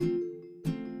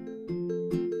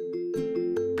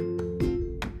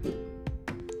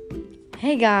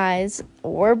Hey guys,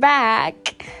 we're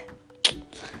back.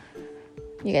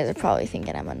 You guys are probably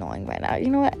thinking I'm annoying by now. You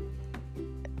know what?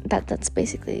 That's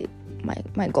basically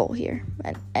my goal here.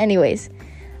 But anyways,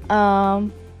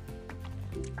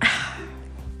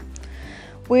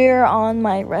 we're on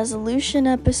my resolution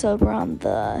episode. We're on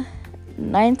the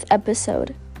 9th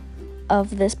episode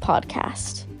of this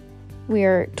podcast.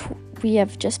 We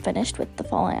have just finished with the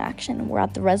following action. We're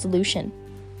at the resolution.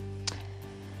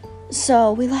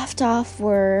 So we left off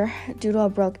where Doodle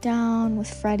broke down with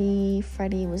Freddy.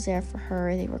 Freddy was there for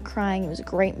her. They were crying. It was a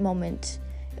great moment.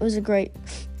 It was a great,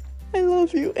 I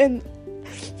love you and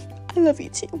I love you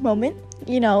too moment.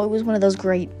 You know, it was one of those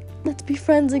great, let's be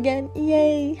friends again.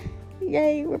 Yay.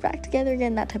 Yay. We're back together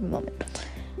again. That type of moment.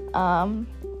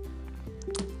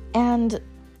 And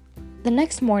the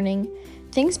next morning,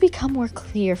 things become more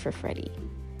clear for Freddy.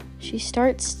 She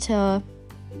starts to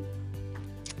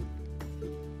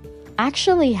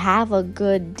actually have a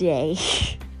good day.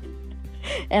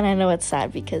 And I know it's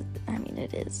sad because,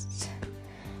 it is.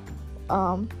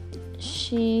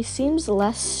 She seems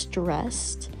less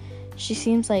stressed. She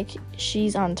seems like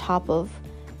she's on top of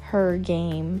her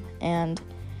game. And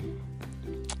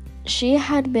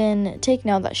take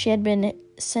note that she had been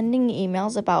sending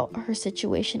emails about her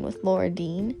situation with Laura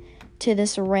Dean to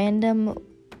this random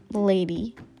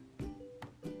lady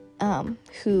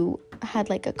who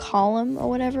had like a column or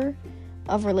whatever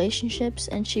of relationships,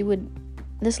 and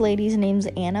this lady's name's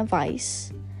Anna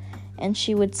Weiss, and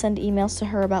she would send emails to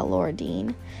her about Laura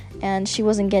Dean, and she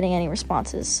wasn't getting any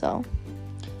responses. So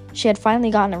she had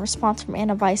finally gotten a response from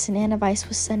Anna Weiss, and Anna Weiss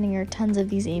was sending her tons of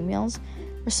these emails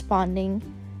responding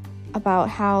about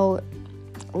how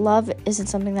love isn't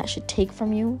something that should take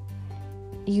from you.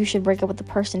 You should break up with the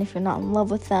person if you're not in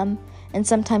love with them. And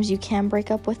sometimes you can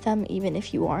break up with them even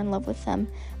if you are in love with them.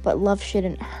 But love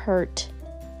shouldn't hurt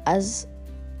as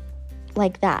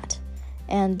like that.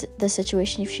 And the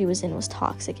situation she was in was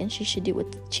toxic. And she should do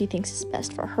what she thinks is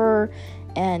best for her.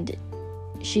 And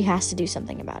she has to do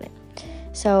something about it.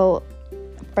 So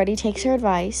Freddie takes her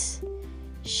advice.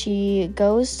 She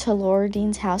goes to Laura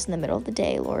Dean's house in the middle of the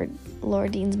day. Laura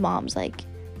Dean's mom's like,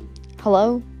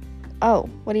 hello? Oh,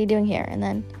 what are you doing here? And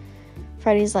then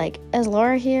Freddie's like, is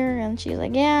Laura here? And she's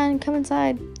like, yeah, come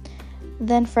inside.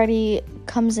 Then Freddie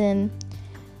comes in.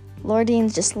 Laura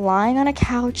Dean's just lying on a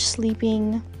couch,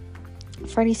 sleeping.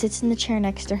 Freddie sits in the chair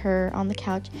next to her on the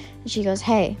couch. And she goes,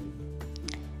 hey,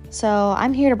 so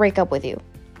I'm here to break up with you.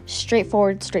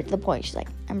 Straightforward, straight to the point. She's like,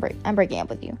 I'm breaking up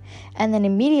with you. And then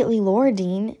immediately Laura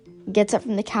Dean gets up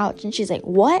from the couch and she's like,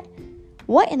 what?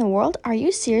 What in the world? Are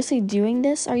you seriously doing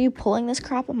this? Are you pulling this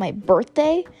crap on my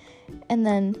birthday? And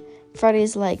then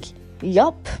Freddie's like,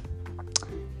 yup.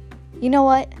 You know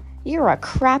what? You're a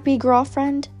crappy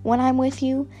girlfriend when I'm with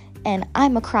you, and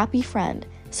I'm a crappy friend.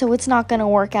 So it's not gonna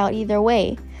work out either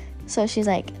way. So she's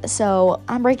like, so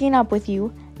I'm breaking up with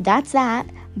you. That's that.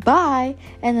 Bye.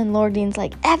 And then Laura Dean's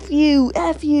like, F you,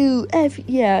 F you, F.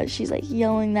 Yeah, she's like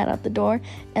yelling that out the door.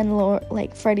 And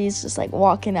Freddie's just like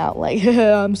walking out like,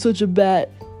 I'm such a bat.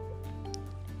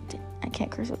 I can't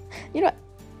curse. You know what?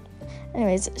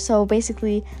 Anyways, so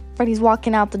basically, Freddie's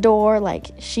walking out the door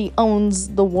like she owns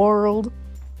the world.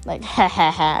 Like, ha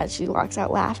ha ha. She walks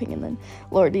out laughing, and then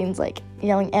Laura Dean's like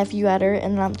yelling F you at her.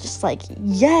 And then I'm just like,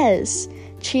 yes,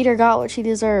 cheater got what she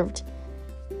deserved.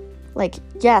 Like,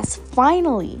 yes,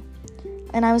 finally.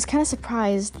 And I was kind of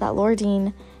surprised that Laura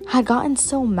Dean had gotten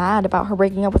so mad about her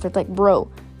breaking up with her. Like, bro,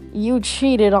 you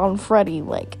cheated on Freddie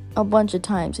like a bunch of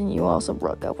times, and you also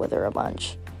broke up with her a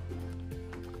bunch.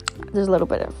 There's a little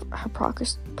bit of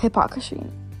hypocrisy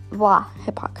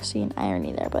and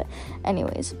irony there, but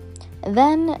anyways.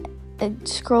 Then it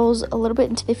scrolls a little bit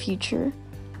into the future.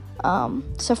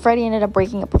 So Freddie ended up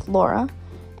breaking up with Laura,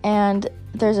 and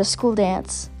there's a school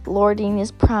dance. Laura Dean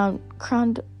is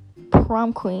crowned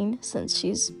prom queen since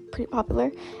she's pretty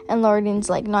popular, and Laura Dean's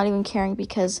like not even caring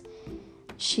because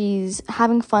she's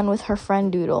having fun with her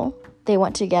friend Doodle. They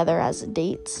went together as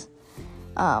dates.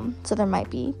 So there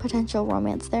might be potential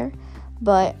romance there,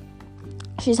 but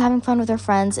she's having fun with her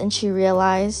friends, and she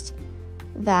realized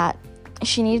that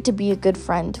she needed to be a good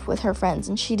friend with her friends,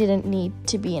 and she didn't need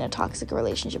to be in a toxic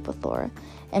relationship with Laura,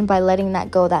 and by letting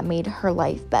that go, that made her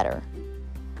life better.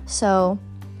 So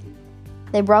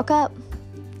they broke up.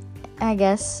 I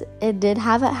guess it did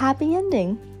have a happy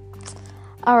ending.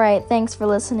 Alright, thanks for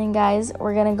listening, guys.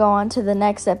 We're gonna go on to the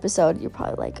next episode. You're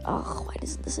probably like, oh, why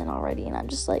isn't this in already? And I'm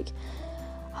just like,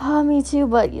 oh, me too,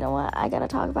 but you know what? I gotta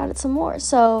talk about it some more.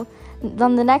 So,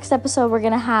 on the next episode, we're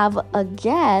gonna have a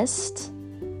guest.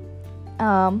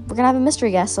 We're gonna have a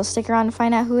mystery guest, so stick around and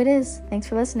find out who it is. Thanks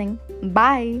for listening.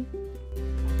 Bye!